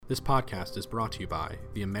This podcast is brought to you by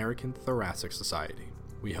the American Thoracic Society.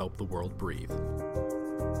 We help the world breathe.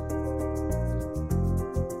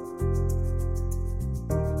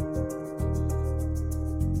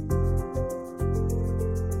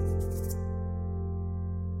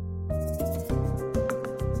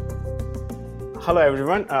 Hello,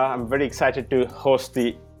 everyone. I'm very excited to host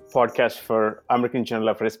the podcast for American Journal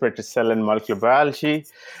of Respiratory Cell and Molecular Biology,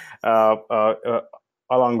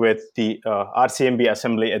 along with the RCMB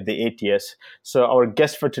assembly at the ATS. So our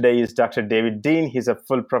guest for today is Dr. David Dean. He's a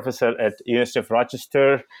full professor at University of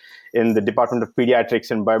Rochester in the Department of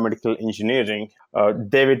Pediatrics and Biomedical Engineering.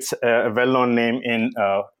 David's a well-known name in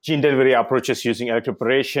gene delivery approaches using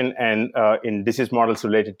electroporation and in disease models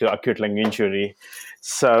related to acute lung injury.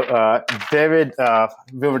 So, David,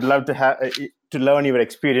 we would love to learn your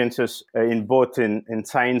experiences in both in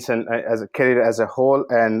science and as a career as a whole,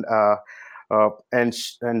 and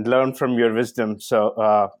learn from your wisdom.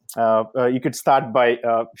 So you could start by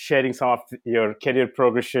sharing some of your career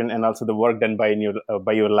progression and also the work done by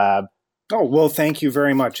your lab. Oh, well, thank you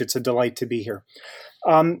very much. It's a delight to be here.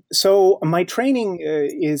 So my training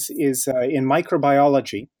is in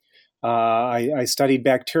microbiology. I studied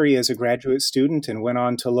bacteria as a graduate student and went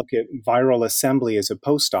on to look at viral assembly as a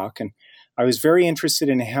postdoc. And I was very interested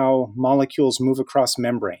in how molecules move across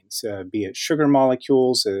membranes, be it sugar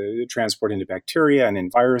molecules, transport into bacteria, and in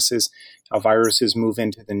viruses, how viruses move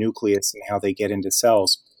into the nucleus and how they get into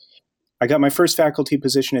cells. I got my first faculty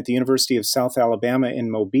position at the University of South Alabama in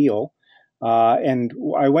Mobile, and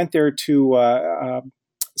I went there to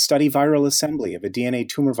study viral assembly of a DNA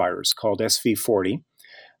tumor virus called SV40.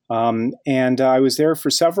 And I was there for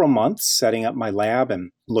several months setting up my lab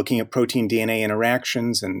and looking at protein-DNA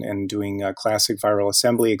interactions and doing classic viral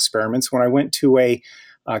assembly experiments when I went to a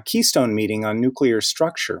Keystone meeting on nuclear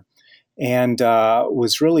structure and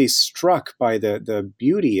was really struck by the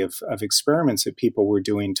beauty of experiments that people were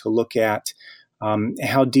doing to look at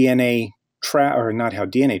how DNA, not how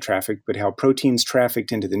DNA trafficked, but how proteins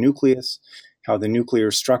trafficked into the nucleus, how the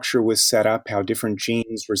nuclear structure was set up, how different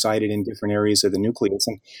genes resided in different areas of the nucleus.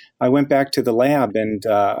 And I went back to the lab and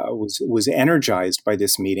was energized by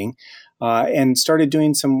this meeting and started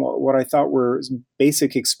doing some what I thought were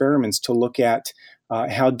basic experiments to look at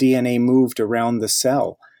how DNA moved around the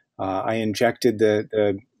cell. I injected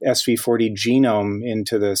the SV40 genome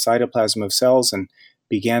into the cytoplasm of cells and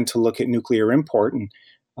began to look at nuclear import, and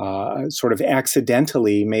sort of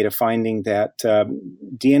accidentally made a finding that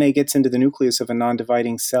DNA gets into the nucleus of a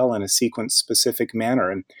non-dividing cell in a sequence-specific manner.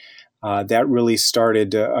 And that really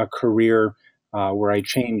started a career where I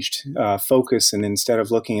changed focus, and instead of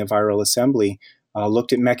looking at viral assembly,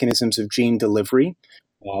 looked at mechanisms of gene delivery,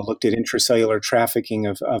 looked at intracellular trafficking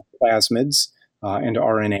of plasmids and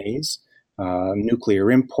RNAs, nuclear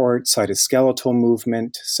import, cytoskeletal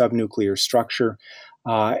movement, subnuclear structure.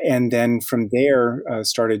 And then from there,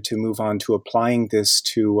 started to move on to applying this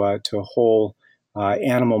to whole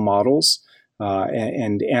animal models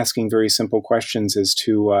and asking very simple questions as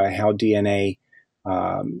to how DNA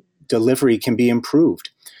delivery can be improved.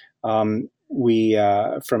 From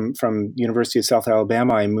University of South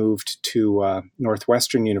Alabama, I moved to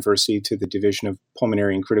Northwestern University to the Division of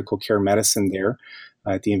Pulmonary and Critical Care Medicine there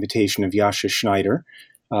at the invitation of Yasha Schneider,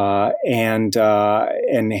 and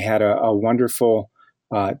had a wonderful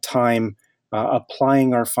time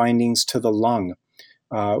applying our findings to the lung.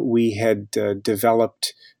 We had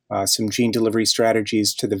developed some gene delivery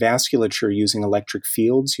strategies to the vasculature using electric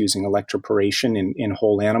fields, using electroporation in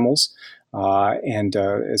whole animals. And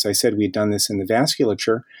as I said, we had done this in the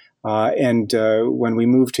vasculature. And when we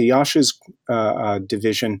moved to Yasha's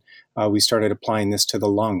division, we started applying this to the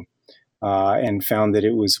lung and found that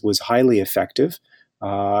it was highly effective,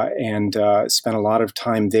 and spent a lot of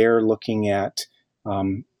time there looking at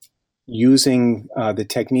using the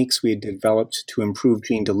techniques we had developed to improve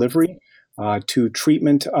gene delivery to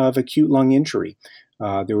treatment of acute lung injury.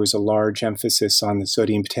 There was a large emphasis on the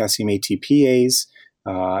sodium-potassium ATPase,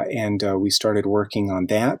 and we started working on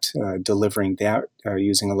that, delivering that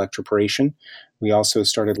using electroporation. We also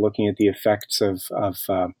started looking at the effects of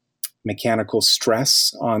mechanical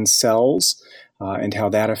stress on cells and how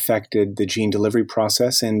that affected the gene delivery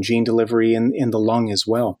process and gene delivery in the lung as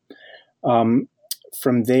well.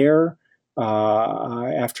 From there,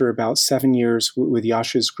 after about 7 years with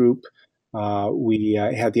Yasha's group, we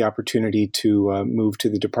had the opportunity to move to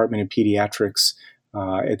the Department of Pediatrics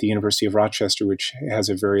at the University of Rochester, which has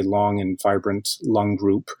a very long and vibrant lung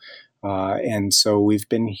group. And so we've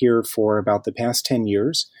been here for about the past 10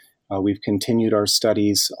 years. We've continued our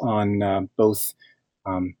studies on both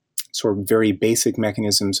sort of very basic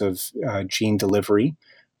mechanisms of gene delivery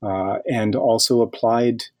and also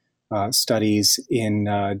applied studies in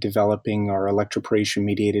developing our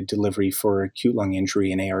electroporation-mediated delivery for acute lung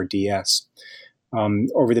injury and ARDS.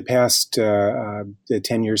 Over the past the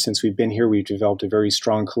 10 years since we've been here, we've developed a very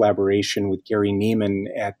strong collaboration with Gary Neiman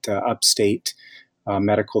at Upstate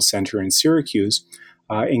Medical Center in Syracuse.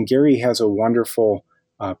 And Gary has a wonderful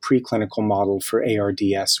preclinical model for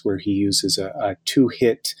ARDS where he uses a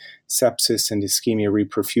two-hit sepsis and ischemia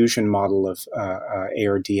reperfusion model of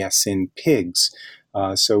ARDS in pigs.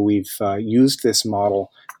 So we've used this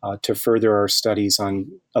model to further our studies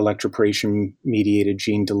on electroporation-mediated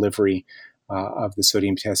gene delivery of the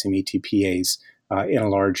sodium potassium ATPase in a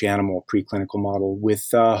large animal preclinical model with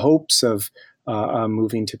hopes of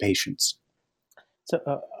moving to patients.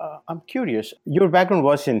 So I'm curious, your background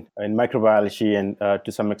was in microbiology and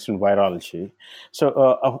to some extent virology.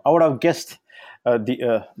 So I would have guessed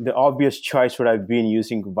the obvious choice would have been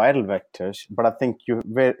using viral vectors, but I think you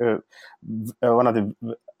were one of the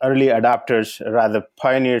early adapters, rather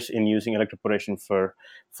pioneers in using electroporation for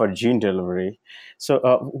gene delivery. So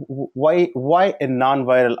why a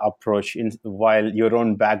non-viral approach while your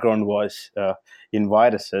own background was in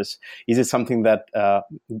viruses? Is it something that,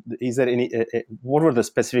 is there any, what were the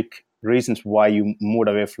specific reasons why you moved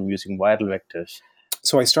away from using viral vectors?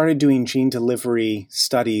 So I started doing gene delivery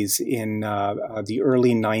studies in the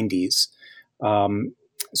early 90s,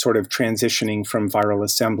 sort of transitioning from viral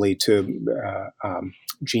assembly to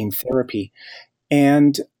gene therapy.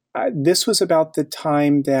 And this was about the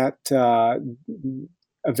time that a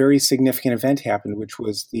very significant event happened, which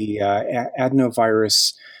was the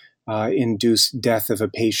adenovirus induced death of a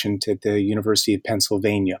patient at the University of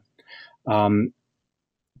Pennsylvania.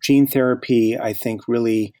 Gene therapy, I think,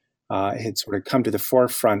 really had sort of come to the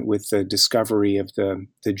forefront with the discovery of the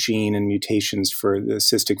gene and mutations for the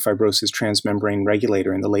cystic fibrosis transmembrane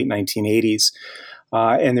regulator in the late 1980s.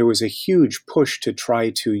 And there was a huge push to try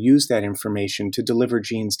to use that information to deliver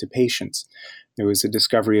genes to patients. There was a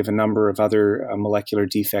discovery of a number of other molecular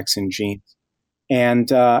defects in genes. And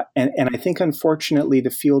I think, unfortunately, the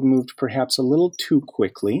field moved perhaps a little too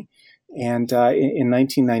quickly. And in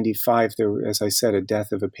 1995, there was, as I said, a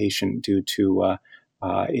death of a patient due to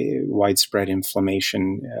widespread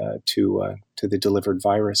inflammation to the delivered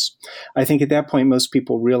virus. I think at that point, most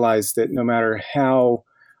people realized that no matter how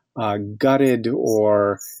gutted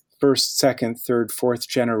or first, second, third, fourth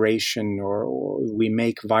generation or we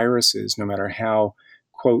make viruses, no matter how,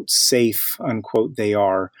 quote, safe, unquote, they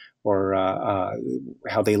are, or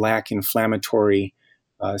how they lack inflammatory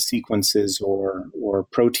sequences or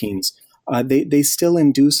proteins, they still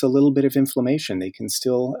induce a little bit of inflammation. They can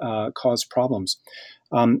still cause problems.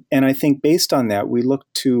 And I think based on that, we look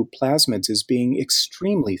to plasmids as being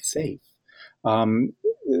extremely safe,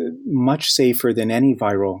 much safer than any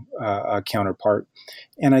viral counterpart.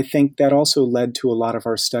 And I think that also led to a lot of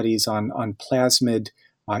our studies on plasmid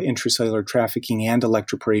intracellular trafficking and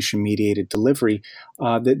electroporation-mediated delivery,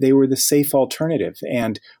 that they were the safe alternative.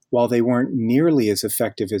 And while they weren't nearly as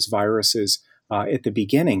effective as viruses at the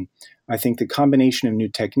beginning, I think the combination of new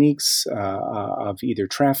techniques of either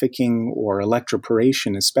trafficking or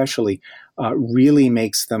electroporation especially really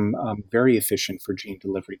makes them very efficient for gene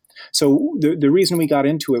delivery. So the reason we got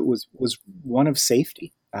into it was one of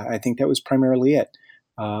safety. I think that was primarily it.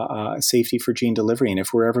 Safety for gene delivery. And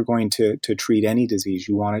if we're ever going to treat any disease,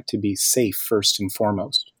 you want it to be safe first and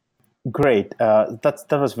foremost. Great. That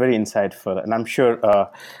was very insightful. And I'm sure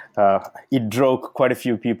it drove quite a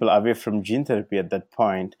few people away from gene therapy at that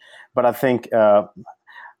point. But I think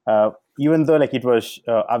even though it was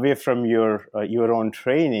away from your own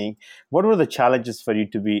training, what were the challenges for you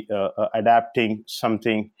to be adapting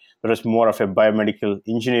something that was more of a biomedical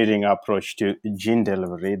engineering approach to gene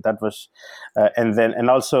delivery? That was, and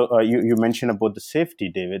also you mentioned about the safety,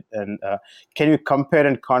 David. And can you compare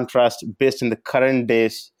and contrast based on the current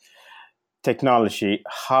days technology,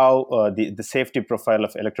 how the safety profile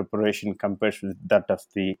of electroporation compares with that of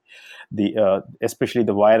the especially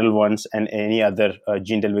the viral ones and any other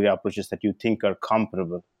gene delivery approaches that you think are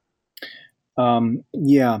comparable?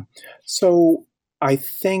 Yeah. So I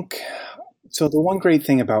think, so the one great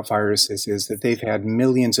thing about viruses is that they've had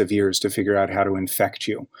millions of years to figure out how to infect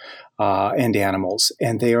you and animals,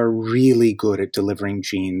 and they are really good at delivering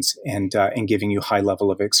genes and giving you high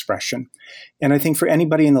level of expression. And I think for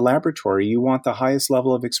anybody in the laboratory, you want the highest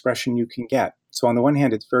level of expression you can get. So on the one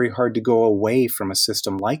hand, it's very hard to go away from a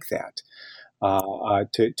system like that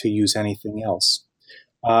to use anything else.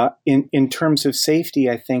 In terms of safety,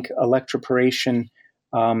 I think electroporation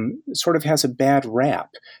sort of has a bad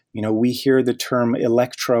rap. We hear the term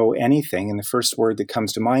electro anything, and the first word that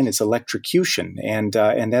comes to mind is electrocution, and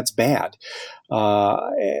that's bad.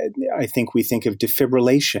 I think we think of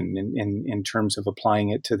defibrillation in terms of applying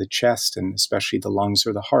it to the chest and especially the lungs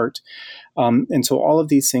or the heart. And so all of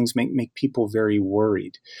these things make people very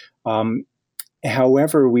worried.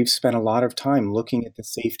 However, we've spent a lot of time looking at the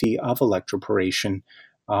safety of electroporation.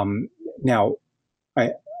 Now,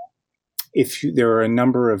 there are a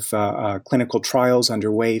number of clinical trials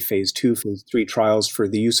underway, phase 2, phase 3 trials for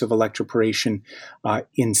the use of electroporation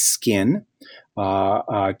in skin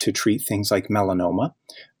to treat things like melanoma.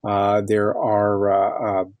 There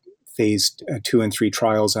are phase 2 and 3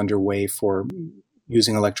 trials underway for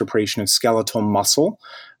using electroporation of skeletal muscle.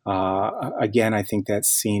 Again, I think that's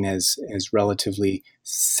seen as relatively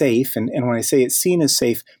safe. And when I say it's seen as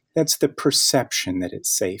safe, that's the perception that it's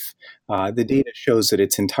safe. The data shows that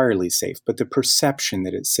it's entirely safe, but the perception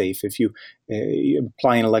that it's safe. If you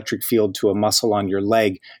apply an electric field to a muscle on your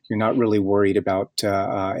leg, you're not really worried about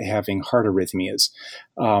having heart arrhythmias.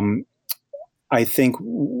 I think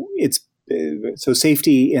it's so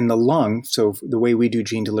safety in the lung. So the way we do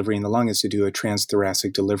gene delivery in the lung is to do a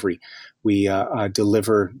transthoracic delivery. We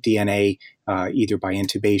deliver DNA either by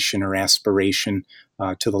intubation or aspiration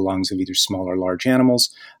to the lungs of either small or large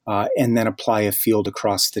animals, and then apply a field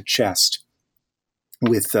across the chest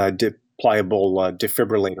with pliable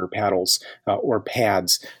defibrillator paddles or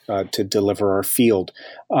pads to deliver our field.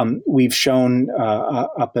 We've shown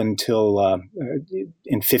up until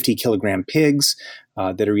in 50-kilogram pigs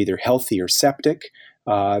that are either healthy or septic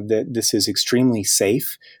that this is extremely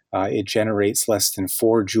safe. It generates less than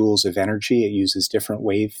 4 joules of energy. It uses different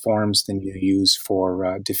waveforms than you use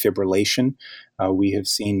for defibrillation. We have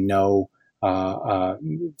seen no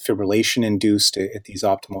fibrillation induced at these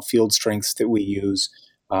optimal field strengths that we use.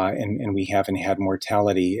 And we haven't had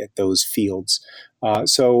mortality at those fields.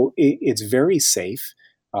 So it's very safe.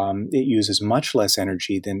 It uses much less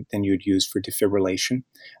energy than you'd use for defibrillation.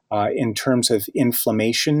 In terms of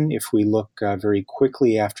inflammation, if we look very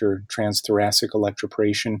quickly after transthoracic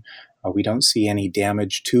electroporation, we don't see any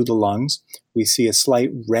damage to the lungs. We see a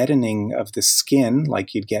slight reddening of the skin,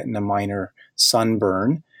 like you'd get in a minor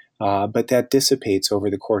sunburn, but that dissipates over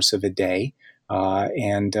the course of a day.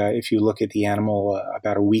 And if you look at the animal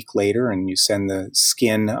about a week later and you send the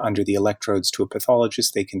skin under the electrodes to a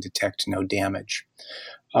pathologist, they can detect no damage.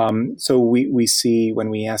 So we see when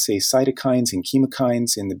we assay cytokines and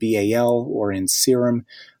chemokines in the BAL or in serum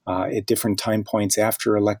at different time points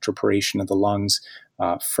after electroporation of the lungs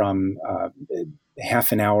from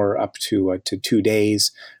half an hour up to 2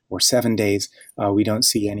 days or 7 days, we don't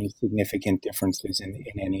see any significant differences in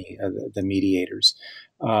any of the mediators.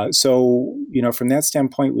 So, from that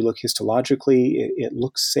standpoint, we look histologically, it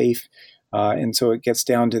looks safe. And so it gets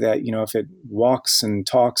down to that, if it walks and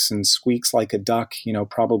talks and squeaks like a duck,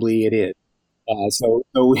 probably it is. So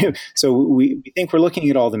we think we're looking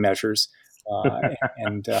at all the measures.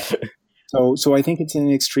 So I think it's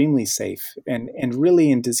extremely safe. And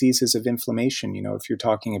really in diseases of inflammation, if you're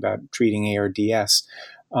talking about treating ARDS,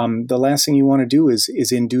 the last thing you want to do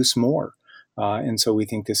is induce more. And so we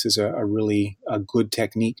think this is a really good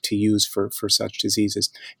technique to use for such diseases.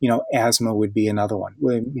 Asthma would be another one.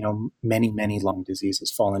 Many lung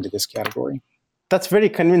diseases fall into this category. That's very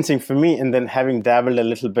convincing for me. And then having dabbled a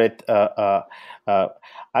little bit,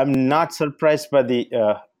 I'm not surprised by the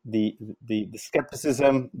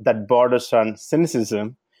skepticism that borders on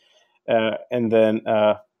cynicism. And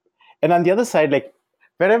on the other side, like,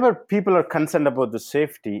 wherever people are concerned about the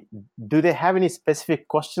safety, do they have any specific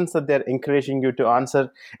questions that they're encouraging you to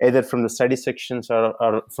answer, either from the study sections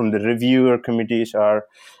or from the reviewer committees or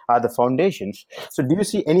the foundations? So do you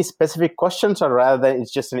see any specific questions, or rather than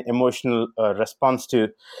it's just an emotional response to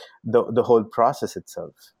the whole process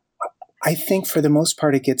itself? I think for the most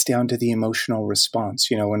part, it gets down to the emotional response.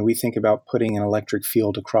 When we think about putting an electric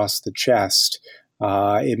field across the chest,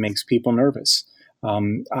 it makes people nervous.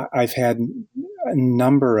 I've had a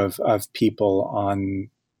number of people on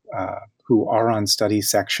who are on study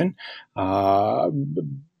section,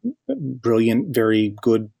 brilliant, very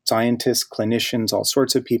good scientists, clinicians, all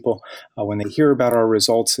sorts of people. When they hear about our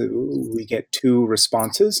results, we get 2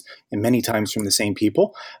 responses, and many times from the same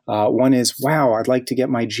people. One is, wow, I'd like to get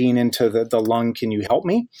my gene into the lung. Can you help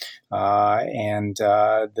me? And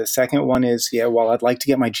the second one is, yeah, well, I'd like to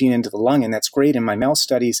get my gene into the lung, and that's great. In my mouse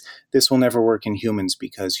studies, this will never work in humans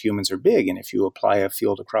because humans are big, and if you apply a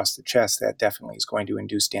field across the chest, that definitely is going to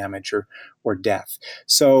induce damage or death.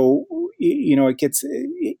 So,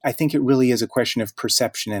 I think it really is a question of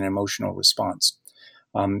perception and emotional response.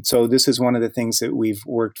 So this is one of the things that we've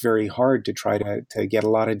worked very hard to try to get a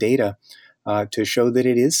lot of data to show that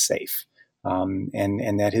it is safe,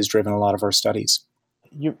 and that has driven a lot of our studies.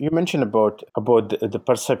 You mentioned about the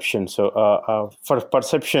perception. So for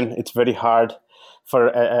perception, it's very hard. For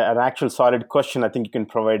an actual solid question, I think you can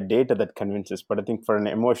provide data that convinces. But I think for an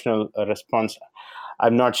emotional response,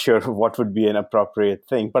 I'm not sure what would be an appropriate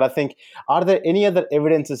thing. But I think, are there any other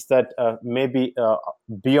evidences that maybe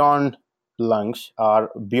beyond lungs or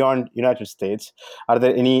beyond United States, are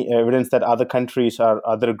there any evidence that other countries or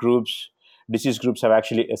other groups, disease groups, have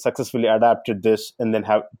actually successfully adapted this and then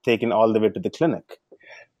have taken all the way to the clinic?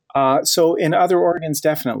 So in other organs,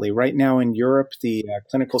 definitely. Right now in Europe, the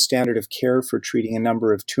clinical standard of care for treating a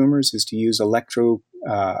number of tumors is to use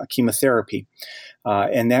electrochemotherapy.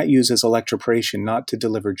 And that uses electroporation not to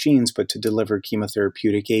deliver genes, but to deliver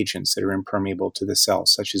chemotherapeutic agents that are impermeable to the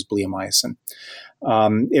cells, such as bleomycin.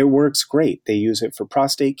 It works great. They use it for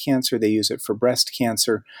prostate cancer. They use it for breast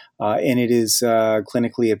cancer. And it is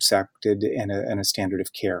clinically accepted and a standard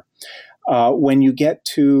of care. When you get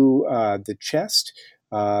to the chest,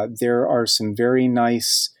 there are some very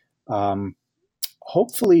nice,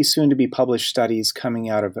 hopefully soon to be published studies coming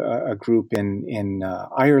out of a group in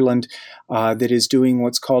Ireland that is doing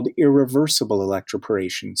what's called irreversible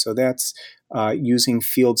electroporation. So that's using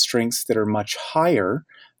field strengths that are much higher.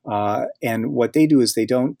 And what they do is they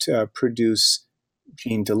don't produce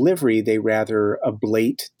gene delivery, they rather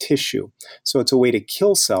ablate tissue. So it's a way to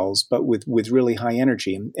kill cells, but with really high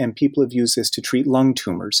energy. And people have used this to treat lung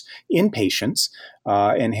tumors in patients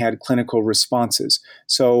and had clinical responses.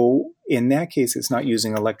 So in that case, it's not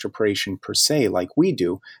using electroporation per se like we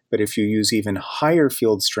do, but if you use even higher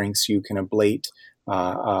field strengths, you can ablate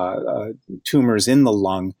tumors in the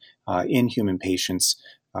lung in human patients.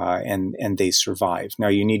 And they survive. Now,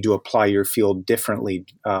 you need to apply your field differently.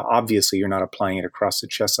 Obviously, you're not applying it across the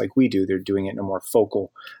chest like we do. They're doing it in a more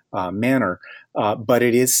focal manner, but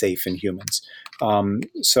it is safe in humans.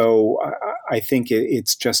 So I think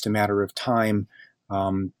it's just a matter of time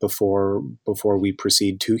before we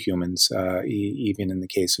proceed to humans, even in the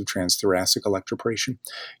case of transthoracic electroporation.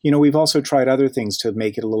 We've also tried other things to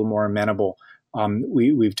make it a little more amenable.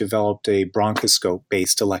 We've developed a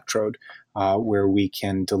bronchoscope-based electrode where we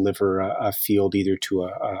can deliver a field either to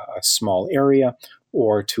a small area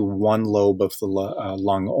or to one lobe of the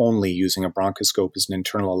lung only, using a bronchoscope as an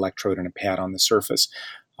internal electrode and a pad on the surface,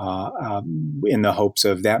 in the hopes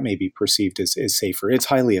of that may be perceived as safer. It's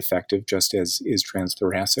highly effective, just as is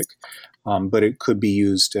transthoracic, but it could be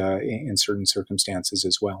used in certain circumstances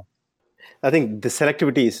as well. I think the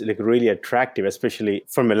selectivity is really attractive, especially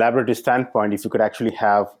from a laboratory standpoint. If you could actually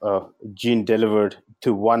have a gene delivered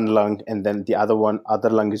to one lung and then the other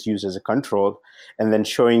lung is used as a control, and then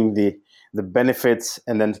showing the benefits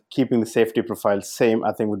and then keeping the safety profile same,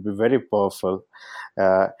 I think would be very powerful.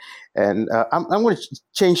 I'm going to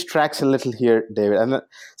change tracks a little here, David. And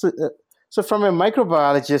so from a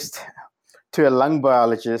microbiologist to a lung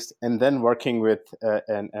biologist, and then working with a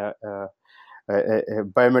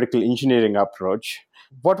biomedical engineering approach,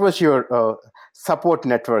 what was your support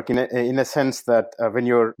network in a sense that when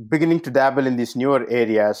you're beginning to dabble in these newer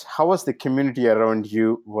areas, how was the community around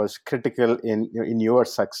you was critical in your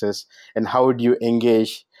success, and how would you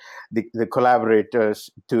engage the collaborators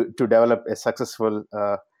to develop a successful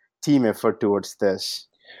team effort towards this?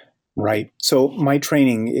 Right. So my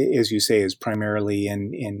training, as you say, is primarily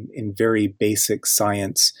in very basic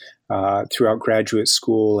science. Throughout graduate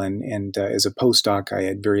school and as a postdoc, I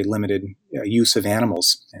had very limited use of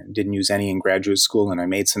animals. I didn't use any in graduate school, and I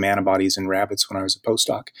made some antibodies in rabbits when I was a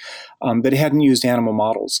postdoc, but hadn't used animal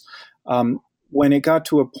models. When it got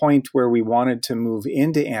to a point where we wanted to move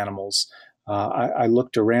into animals, I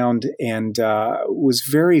looked around and was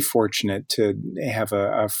very fortunate to have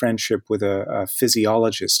a friendship with a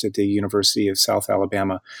physiologist at the University of South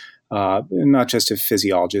Alabama, not just a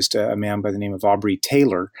physiologist, a man by the name of Aubrey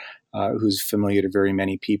Taylor, who's familiar to very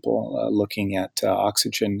many people, looking at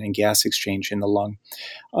oxygen and gas exchange in the lung.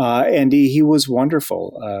 And he was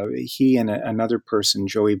wonderful. He and another person,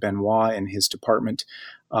 Joey Benoit, in his department,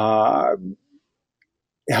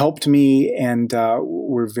 helped me and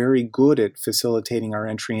were very good at facilitating our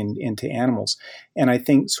entry into animals. And I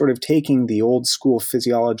think sort of taking the old school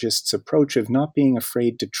physiologist's approach of not being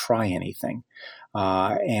afraid to try anything.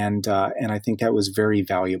 And I think that was very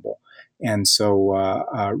valuable. And so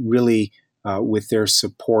really with their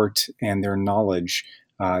support and their knowledge,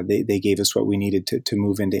 they gave us what we needed to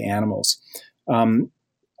move into animals.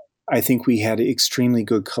 I think we had extremely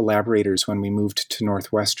good collaborators when we moved to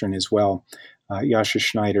Northwestern as well. Yasha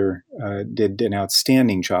Schneider did an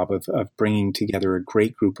outstanding job of bringing together a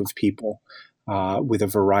great group of people with a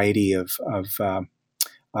variety of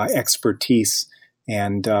expertise,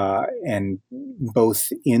 and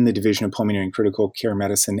both in the Division of Pulmonary and Critical Care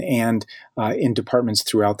Medicine and in departments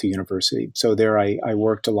throughout the university. So there I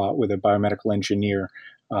worked a lot with a biomedical engineer,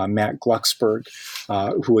 Matt Glucksberg,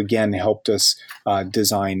 who again helped us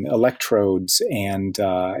design electrodes and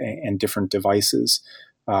different devices.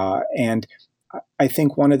 And I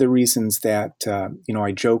think one of the reasons that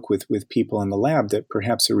I joke with people in the lab that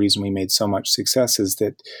perhaps the reason we made so much success is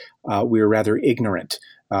that we were rather ignorant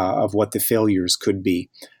of what the failures could be.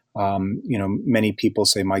 Many people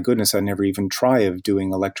say, "My goodness, I never even try of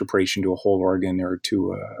doing electroporation to a whole organ or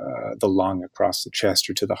to the lung across the chest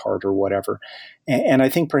or to the heart or whatever." And I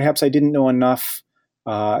think perhaps I didn't know enough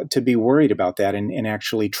to be worried about that and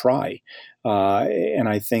actually try. And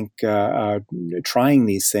I think trying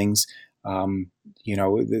these things,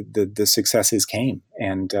 the successes came,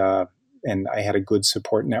 and I had a good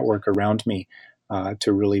support network around me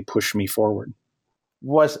to really push me forward.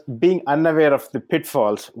 Was being unaware of the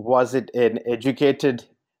pitfalls, was it an educated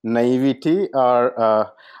naivety,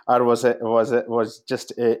 or was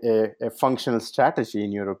just a functional strategy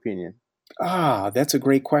in your opinion? That's a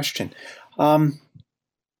great question. I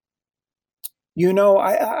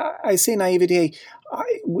say naivety.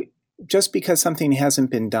 Just because something hasn't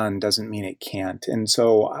been done doesn't mean it can't. And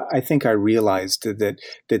so I think I realized that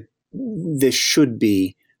this should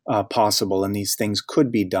be possible and these things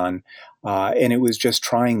could be done. And it was just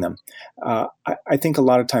trying them. I think a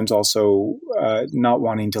lot of times also not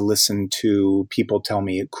wanting to listen to people tell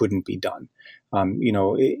me it couldn't be done.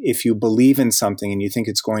 If you believe in something and you think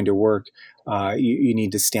it's going to work, you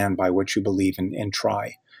need to stand by what you believe and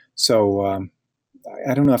try. So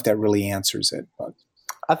I don't know if that really answers it, but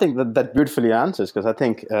I think that beautifully answers, because I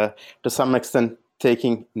think to some extent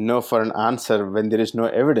taking no for an answer when there is no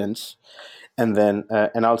evidence, and then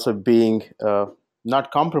and also being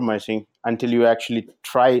not compromising until you actually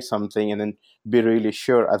try something and then be really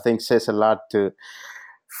sure, I think says a lot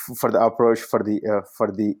for the approach, for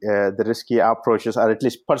the risky approaches, or at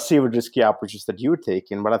least perceived risky approaches that you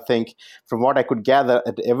take in. But I think from what I could gather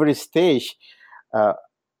at every stage,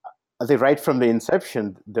 I think right from the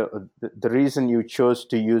inception, the reason you chose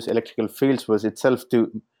to use electrical fields was itself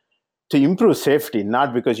to improve safety,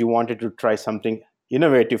 not because you wanted to try something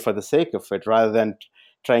innovative for the sake of it, rather than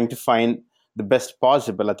trying to find the best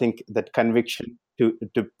possible. I think that conviction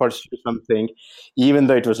to pursue something, even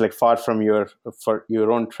though it was like far from your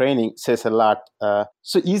own training, says a lot.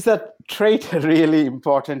 So is that trait really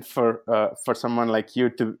important for someone like you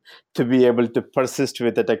to be able to persist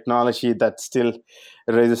with a technology that still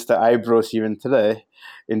raises the eyebrows even today,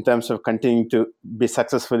 in terms of continuing to be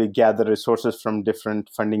successfully gather resources from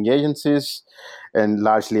different funding agencies and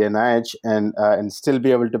largely NIH, and still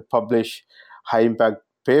be able to publish high impact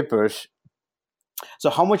papers?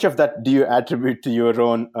 So how much of that do you attribute to your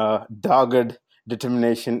own dogged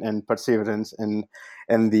determination and perseverance and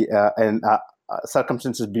the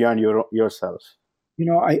circumstances beyond yourself?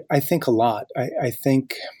 I think a lot. I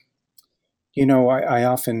think, I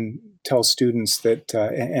often tell students that,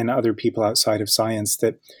 and other people outside of science,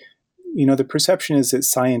 that, the perception is that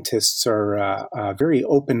scientists are very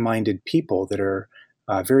open-minded people that are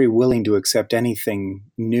very willing to accept anything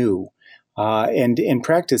new. And in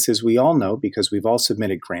practice, as we all know, because we've all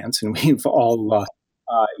submitted grants and we've all,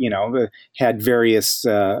 had various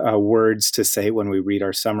words to say when we read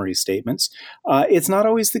our summary statements, it's not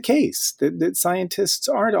always the case that scientists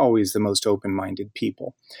aren't always the most open-minded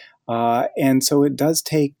people. And so it does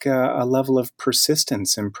take a level of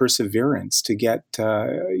persistence and perseverance to get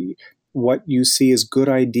what you see as good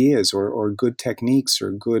ideas or good techniques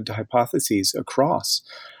or good hypotheses across.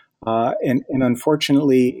 And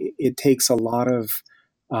unfortunately, it takes a lot of,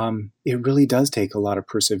 it really does take a lot of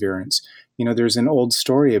perseverance. There's an old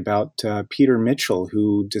story about Peter Mitchell,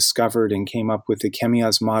 who discovered and came up with the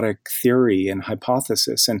chemiosmotic theory and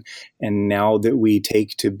hypothesis, and now that we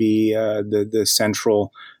take to be the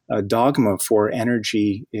central dogma for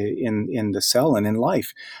energy in the cell and in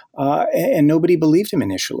life. And nobody believed him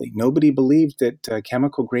initially. Nobody believed that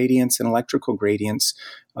chemical gradients and electrical gradients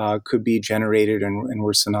could be generated and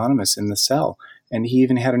were synonymous in the cell. And he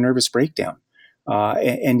even had a nervous breakdown.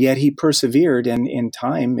 And yet he persevered, and in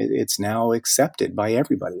time, it's now accepted by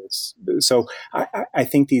everybody. So I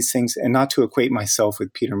think these things, and not to equate myself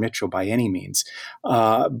with Peter Mitchell by any means,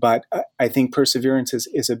 but I think perseverance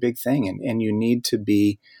is a big thing, and you need to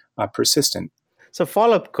be persistent. So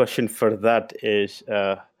follow-up question for that is,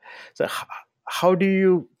 so how do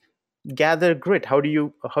you gather grit? How do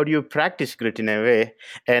you practice grit in a way,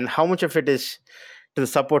 and how much of it is to the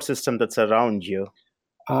support system that's around you?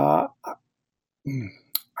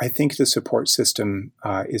 I think the support system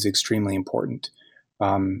is extremely important.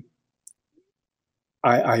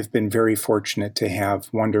 I've been very fortunate to have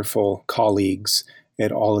wonderful colleagues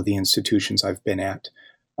at all of the institutions I've been at,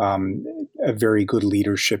 a very good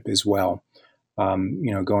leadership as well.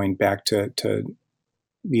 Going back to the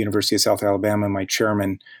University of South Alabama, my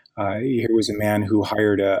chairman, here was a man who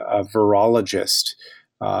hired a virologist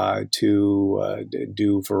to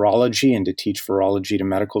do virology and to teach virology to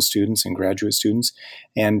medical students and graduate students.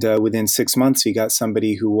 And within 6 months, he got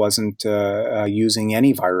somebody who wasn't using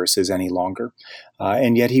any viruses any longer.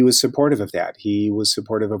 And yet he was supportive of that. He was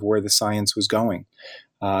supportive of where the science was going.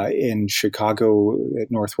 In Chicago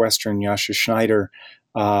at Northwestern, Yasha Schneider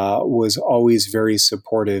was always very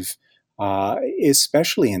supportive,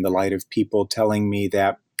 especially in the light of people telling me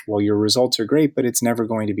that, well, your results are great, but it's never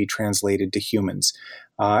going to be translated to humans.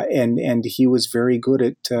 And he was very good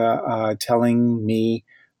at telling me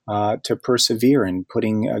to persevere and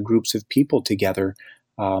putting groups of people together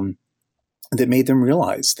that made them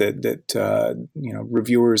realize that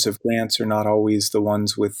reviewers of grants are not always the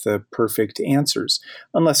ones with the perfect answers,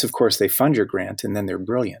 unless, of course, they fund your grant and then they're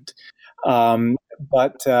brilliant. And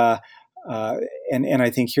I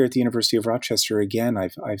think here at the University of Rochester, again,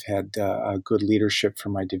 I've had a good leadership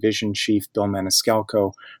from my division chief, Bill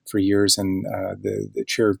Maniscalco, for years, and the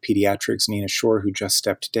chair of pediatrics, Nina Shore, who just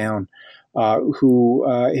stepped down, who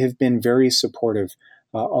have been very supportive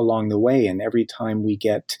along the way. And every time we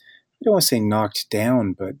get, I don't want to say knocked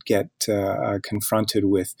down, but get confronted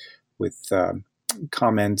with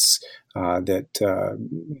comments that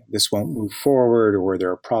this won't move forward, or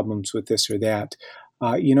there are problems with this or that,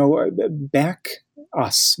 back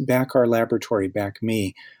us, back our laboratory, back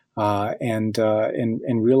me, and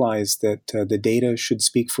realize that the data should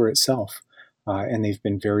speak for itself, and they've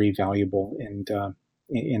been very valuable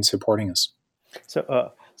in supporting us.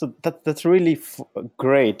 So that's really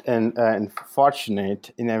great and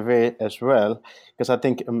fortunate in a way as well, because I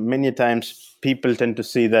think many times people tend to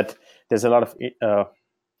see that there's a lot of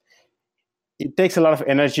it takes a lot of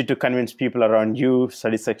energy to convince people around you,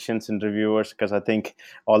 study sections and reviewers, because I think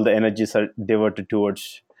all the energies are diverted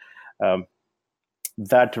towards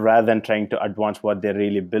that rather than trying to advance what they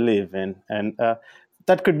really believe in. And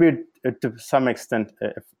that could be, to some extent,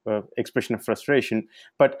 expression of frustration.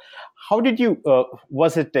 But how did you,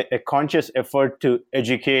 was it a conscious effort to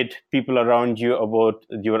educate people around you about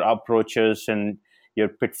your approaches and your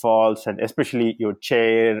pitfalls, and especially your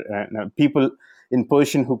chair, people in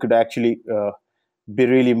position who could actually be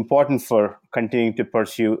really important for continuing to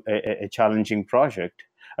pursue a challenging project,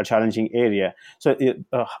 a challenging area? So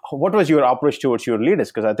what was your approach towards your leaders?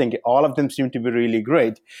 Because I think all of them seem to be really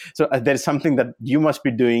great. So there's something that you must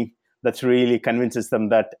be doing that really convinces them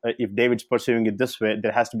that if David's pursuing it this way,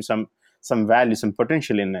 there has to be some value, some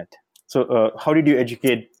potential in it. So how did you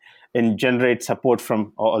educate and generate support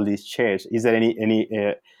from all these chairs? Is there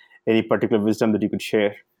any particular wisdom that you could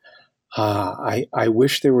share? I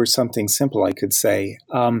wish there were something simple I could say.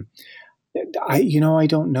 I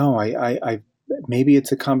don't know. I maybe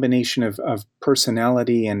it's a combination of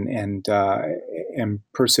personality and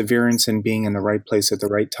perseverance and being in the right place at the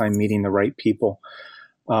right time, meeting the right people.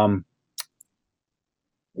 I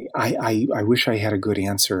wish I had a good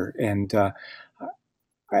answer, and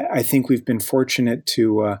I think we've been fortunate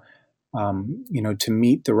to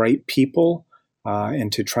meet the right people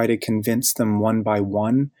and to try to convince them one by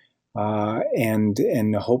one.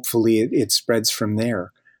 And hopefully it spreads from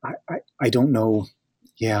there. I don't know.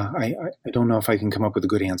 Yeah, I don't know if I can come up with a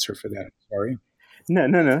good answer for that. Sorry. No.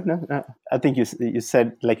 I think you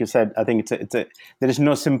said, like you said, I think there is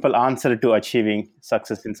no simple answer to achieving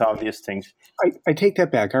success in some of these things. I take that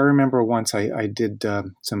back. I remember once I did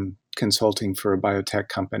some consulting for a biotech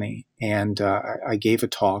company, and I gave a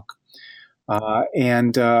talk.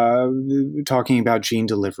 Talking about gene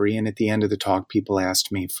delivery. And at the end of the talk, people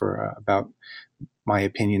asked me for about my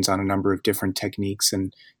opinions on a number of different techniques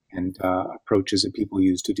and approaches that people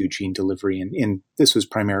use to do gene delivery. And this was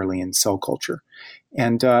primarily in cell culture.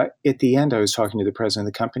 And at the end, I was talking to the president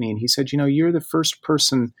of the company, and he said, you're the first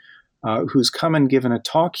person who's come and given a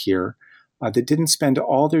talk here that didn't spend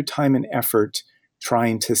all their time and effort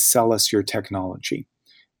trying to sell us your technology.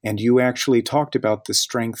 And you actually talked about the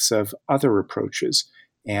strengths of other approaches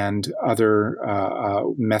and other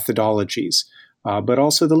methodologies, but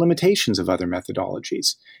also the limitations of other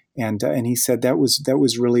methodologies. And he said that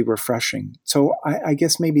was really refreshing. So I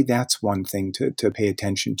guess maybe that's one thing to pay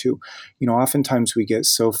attention to. Oftentimes we get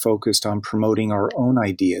so focused on promoting our own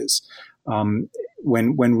ideas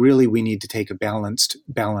when really we need to take a balanced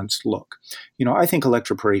look. I think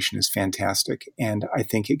electroporation is fantastic, and I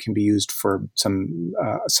think it can be used for some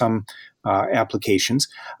applications,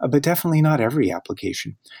 but definitely not every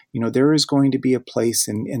application. There is going to be a place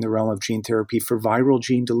in the realm of gene therapy for viral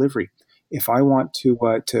gene delivery. If I want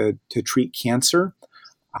to treat cancer,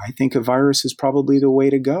 I think a virus is probably the way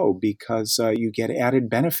to go, because you get added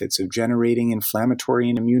benefits of generating inflammatory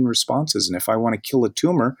and immune responses. And if I want to kill a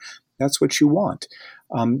tumor, that's what you want.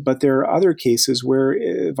 But there are other cases where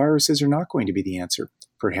viruses are not going to be the answer.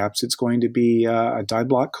 Perhaps it's going to be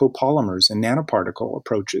diblock copolymers and nanoparticle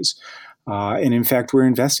approaches. And in fact, we're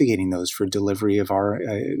investigating those for delivery of our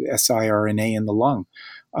siRNA in the lung.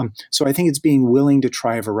 So I think it's being willing to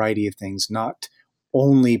try a variety of things, not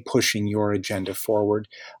only pushing your agenda forward,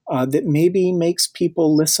 that maybe makes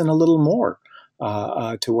people listen a little more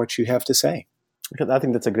to what you have to say. Because I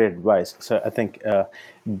think that's a great advice. So I think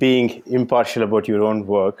being impartial about your own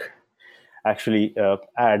work actually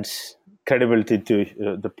adds credibility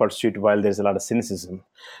to the pursuit, while there's a lot of cynicism.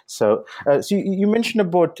 So you mentioned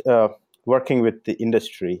about working with the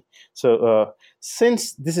industry. So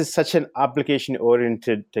since this is such an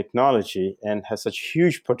application-oriented technology and has such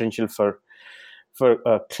huge potential for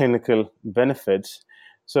clinical benefits,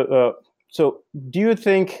 so do you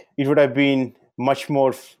think it would have been much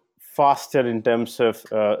more faster in terms of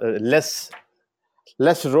less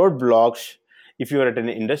roadblocks if you were at an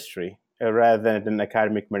industry rather than at an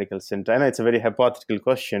academic medical center? I know it's a very hypothetical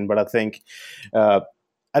question, but I think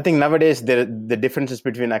nowadays the differences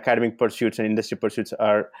between academic pursuits and industry pursuits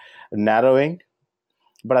are narrowing.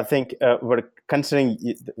 But I think we're considering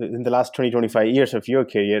in the last 20, 25 years of your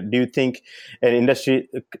career, do you think an industry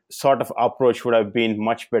sort of approach would have been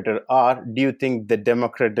much better? Or do you think the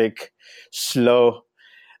democratic, slow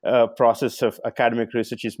process of academic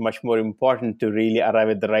research is much more important to really arrive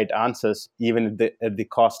at the right answers, even at the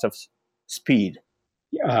cost of speed?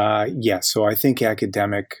 Yes. So I think the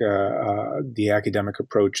academic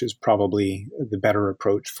approach is probably the better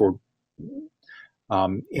approach for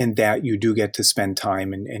in that you do get to spend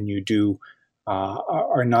time and you do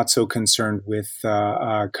are not so concerned with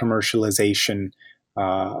commercialization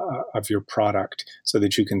of your product, so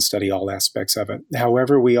that you can study all aspects of it.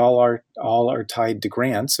 However, we all are tied to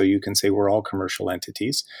grants, so you can say we're all commercial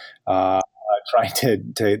entities trying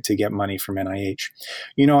to get money from NIH.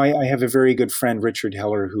 I have a very good friend, Richard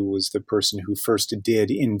Heller, who was the person who first did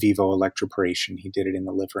in vivo electroporation. He did it in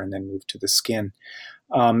the liver and then moved to the skin.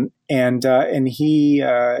 And he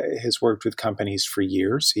has worked with companies for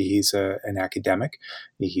years. He's an academic.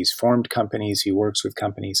 He's formed companies. He works with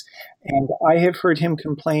companies. And I have heard him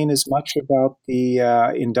complain as much about the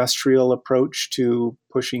industrial approach to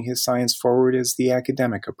pushing his science forward as the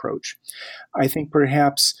academic approach. I think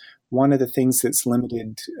perhaps one of the things that's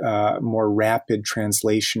limited more rapid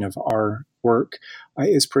translation of our work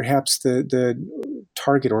is perhaps the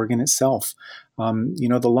target organ itself.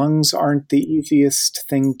 The lungs aren't the easiest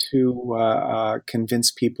thing to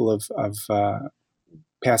convince people of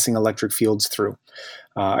passing electric fields through.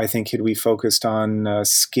 I think had we focused on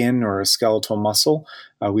skin or a skeletal muscle,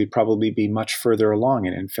 we'd probably be much further along.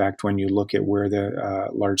 And in fact, when you look at where the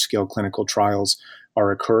large-scale clinical trials are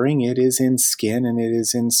occurring, it is in skin and it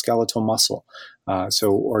is in skeletal muscle.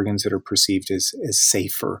 So organs that are perceived as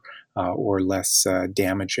safer or less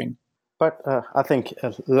damaging. But I think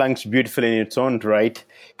lungs beautifully in its own right,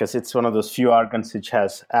 because it's one of those few organs which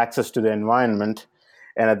has access to the environment,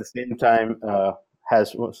 and at the same time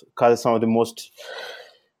causes some of the most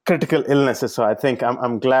critical illnesses. So I think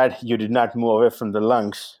I'm glad you did not move away from the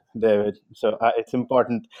lungs, David. So it's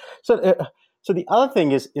important. So the other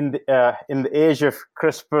thing is in the age of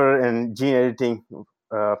CRISPR and gene editing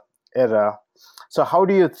era. So how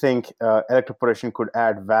do you think electroporation could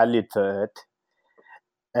add value to it?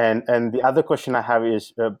 And the other question I have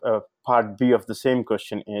is part B of the same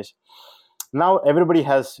question is, now everybody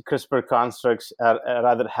has CRISPR constructs,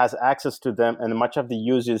 rather has access to them, and much of the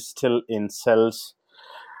use is still in cells.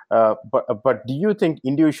 But do you think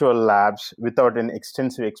individual labs without an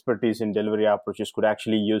extensive expertise in delivery approaches could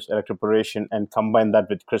actually use electroporation and combine that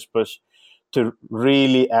with CRISPRs to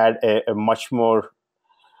really add a much more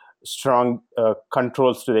strong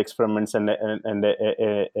controls to the experiments and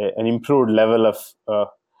an improved level of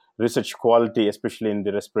research quality, especially in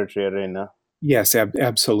the respiratory arena? Yes,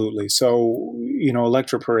 absolutely. So,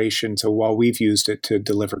 electroporation, so while we've used it to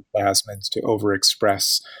deliver plasmids to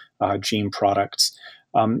overexpress gene products,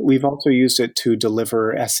 we've also used it to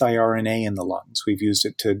deliver siRNA in the lungs. We've used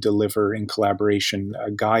it to deliver, in collaboration,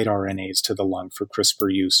 guide RNAs to the lung for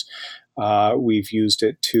CRISPR use. We've used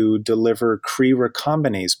it to deliver Cre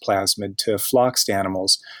recombinase plasmid to floxed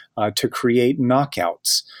animals to create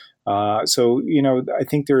knockouts. So, I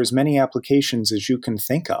think there are as many applications as you can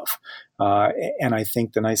think of. And I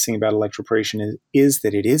think the nice thing about electroporation is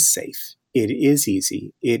that it is safe. It is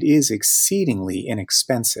easy. It is exceedingly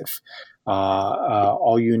inexpensive.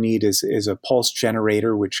 All you need is a pulse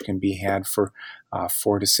generator, which can be had for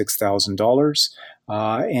 $4,000 to $6,000,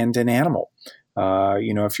 and an animal.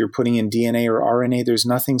 If you're putting in DNA or RNA, there's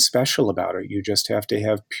nothing special about it. You just have to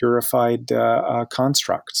have purified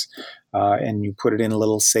constructs, and you put it in a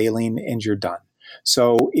little saline, and you're done.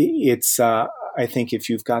 So it's, I think, if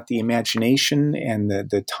you've got the imagination and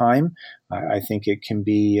the time, I think it can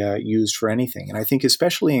be used for anything. And I think,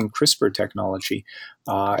 especially in CRISPR technology,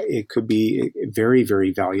 it could be very,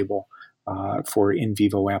 very valuable for in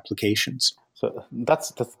vivo applications. So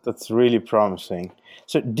that's really promising.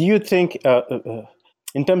 So do you think,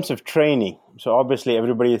 in terms of training, so obviously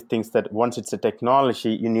everybody thinks that once it's a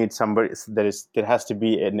technology, you need somebody, there has to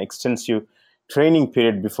be an extensive training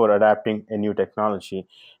period before adapting a new technology.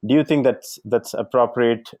 Do you think that's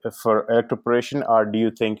appropriate for electroporation, or do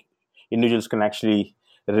you think individuals can actually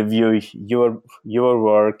review your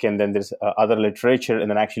work and then there's other literature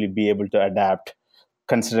and then actually be able to adapt,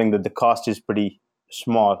 considering that the cost is pretty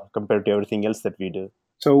small compared to everything else that we do?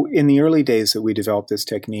 So in the early days that we developed this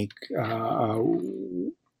technique,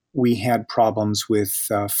 we had problems with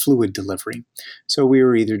fluid delivery. So we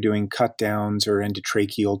were either doing cut downs or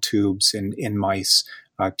endotracheal tubes in mice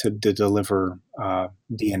to deliver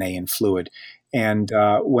DNA and fluid. And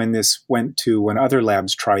when other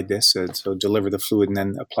labs tried this, so deliver the fluid and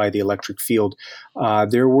then apply the electric field,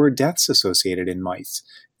 there were deaths associated in mice.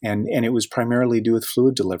 And it was primarily due with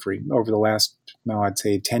fluid delivery. Over the last, I'd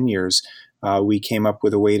say 10 years, we came up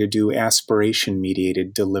with a way to do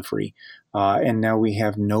aspiration-mediated delivery. And now we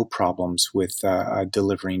have no problems with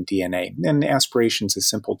delivering DNA. And aspiration is a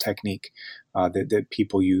simple technique that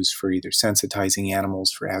people use for either sensitizing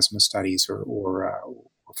animals for asthma studies or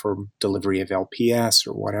for delivery of LPS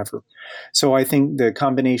or whatever. So I think the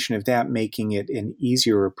combination of that making it an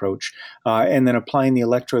easier approach and then applying the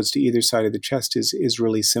electrodes to either side of the chest is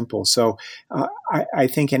really simple. So I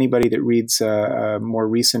think anybody that reads more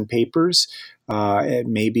recent papers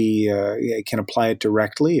maybe can apply it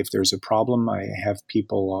directly. If there's a problem, I have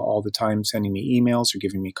people all the time sending me emails or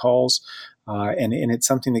giving me calls, and it's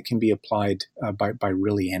something that can be applied by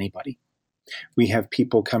really anybody. We have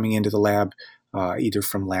people coming into the lab either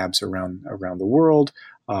from labs around the world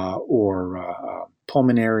or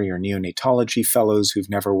pulmonary or neonatology fellows who've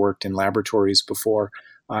never worked in laboratories before,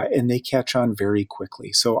 and they catch on very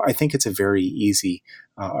quickly. So I think it's a very easy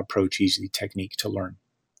approach, easy technique to learn.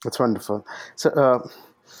 That's wonderful. So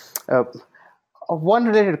one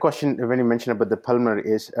related question when you mentioned about the pulmonary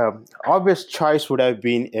is, obvious choice would have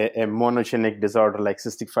been a monogenic disorder like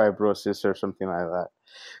cystic fibrosis or something like that.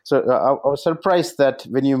 So I was surprised that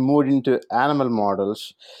when you moved into animal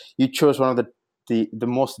models, you chose one of the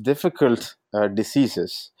most difficult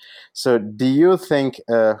diseases. So do you think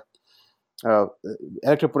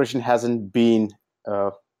electroporation hasn't been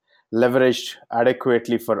leveraged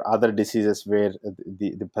adequately for other diseases where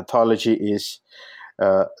the pathology is,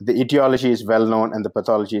 the etiology is well known and the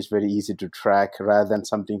pathology is very easy to track, rather than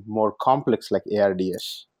something more complex like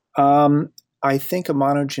ARDS? I think a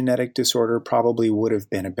monogenetic disorder probably would have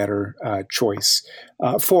been a better choice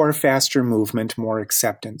for faster movement, more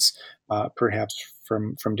acceptance, perhaps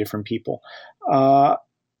from different people. The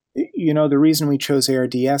reason we chose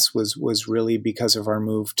ARDS was really because of our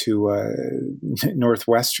move to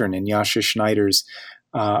Northwestern and Yasha Schneider's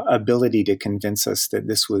ability to convince us that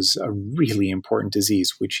this was a really important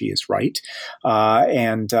disease, which he is right,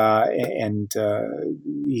 and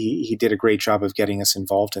he did a great job of getting us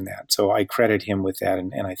involved in that. So I credit him with that,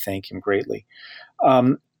 and I thank him greatly.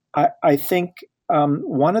 I think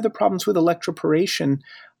one of the problems with electroporation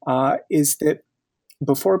is that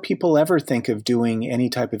before people ever think of doing any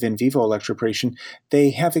type of in vivo electroporation, they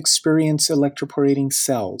have experience electroporating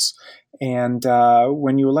cells. And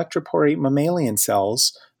when you electroporate mammalian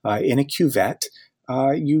cells in a cuvette,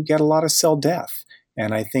 you get a lot of cell death.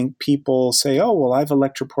 And I think people say, oh, well, I've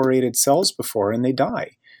electroporated cells before and they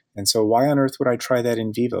die. And so why on earth would I try that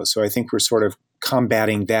in vivo? So I think we're sort of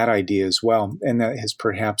combating that idea as well. And that has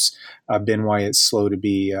perhaps been why it's slow to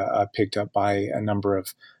be picked up by a number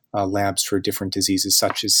of labs for different diseases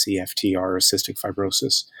such as CFTR or cystic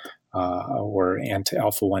fibrosis or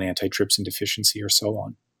alpha-1 antitrypsin deficiency or so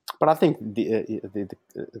on. But I think the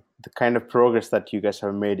kind of progress that you guys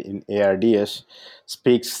have made in ARDS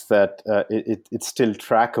speaks that it's still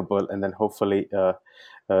trackable, and then hopefully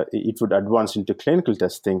it would advance into clinical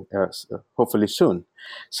testing, hopefully soon.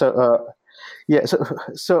 So,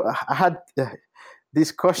 so I had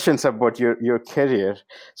these questions about your career.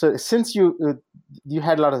 So since you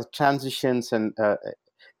had a lot of transitions and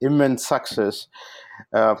immense success,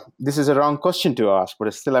 this is a wrong question to ask,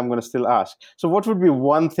 but still I'm going to still ask. So what would be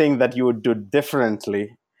one thing that you would do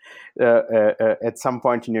differently at some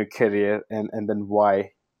point in your career, and then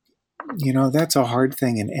why? That's a hard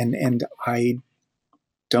thing, and I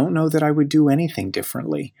don't know that I would do anything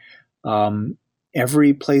differently.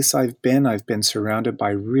 Every place I've been surrounded by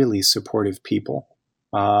really supportive people.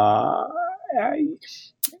 I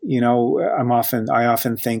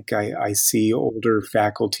often think I see older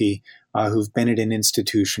faculty who've been at an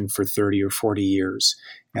institution for 30 or 40 years,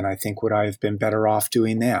 and I think would I have been better off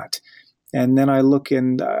doing that? And then I look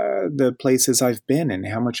in the places I've been and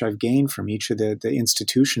how much I've gained from each of the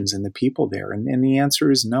institutions and the people there. And the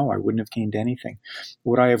answer is no, I wouldn't have gained anything.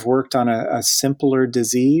 Would I have worked on a simpler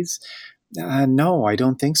disease? No, I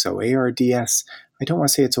don't think so. ARDS, I don't want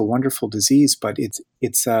to say it's a wonderful disease, but it's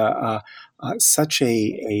such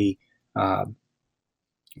a I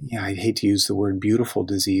hate to use the word beautiful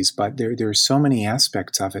disease, but there's so many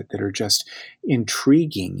aspects of it that are just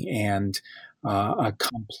intriguing and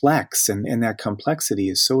complex, and that complexity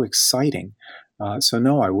is so exciting. So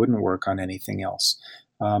no, I wouldn't work on anything else.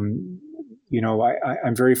 I'm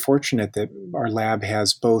very fortunate that our lab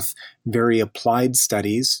has both very applied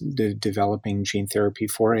studies developing gene therapy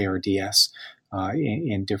for ARDS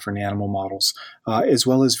in different animal models, as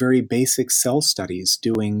well as very basic cell studies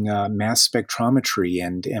doing mass spectrometry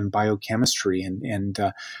and biochemistry and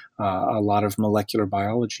a lot of molecular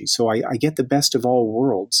biology. So I get the best of all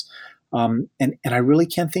worlds. And I really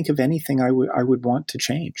can't think of anything I would want to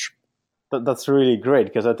change. That's really great,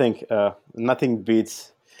 because I think nothing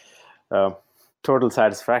beats total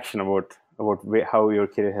satisfaction about how your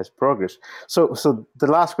career has progressed. So the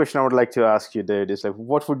last question I would like to ask you, David, is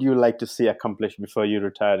what would you like to see accomplished before you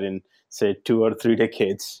retire in, say, 2 or 3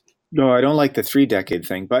 decades? No, I don't like the 3-decade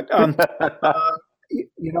thing, but I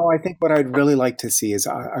think what I'd really like to see is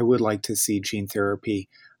I would like to see gene therapy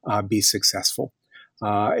be successful.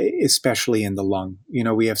 Especially in the lung.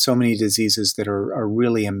 We have so many diseases that are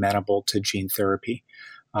really amenable to gene therapy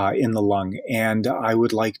in the lung, and I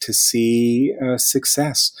would like to see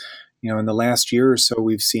success. In the last year or so,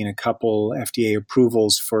 we've seen a couple FDA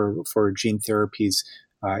approvals for gene therapies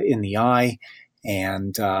in the eye,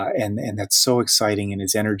 and that's so exciting and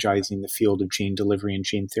is energizing the field of gene delivery and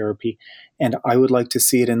gene therapy. And I would like to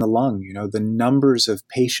see it in the lung. The numbers of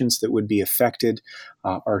patients that would be affected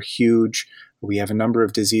are huge. We have a number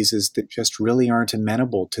of diseases that just really aren't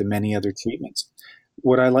amenable to many other treatments.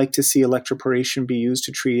 Would I like to see electroporation be used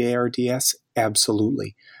to treat ARDS?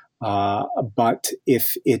 Absolutely. But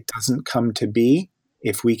if it doesn't come to be,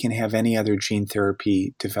 if we can have any other gene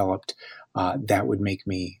therapy developed, that would make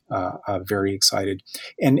me very excited.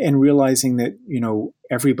 And realizing that,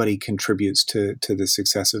 everybody contributes to the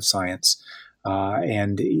success of science,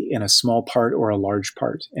 and in a small part or a large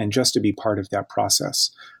part. And just to be part of that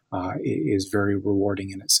process is very rewarding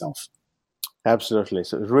in itself. Absolutely.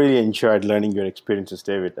 So really enjoyed learning your experiences,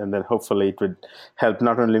 David, and then hopefully it would help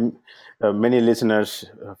not only many listeners,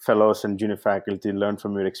 fellows, and junior faculty learn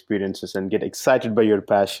from your experiences and get excited by your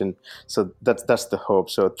passion. So that's the hope.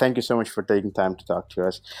 So thank you so much for taking time to talk to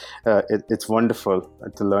us. It's wonderful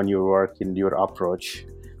to learn your work and your approach.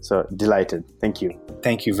 So delighted. Thank you.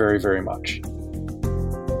 Thank you very, very much.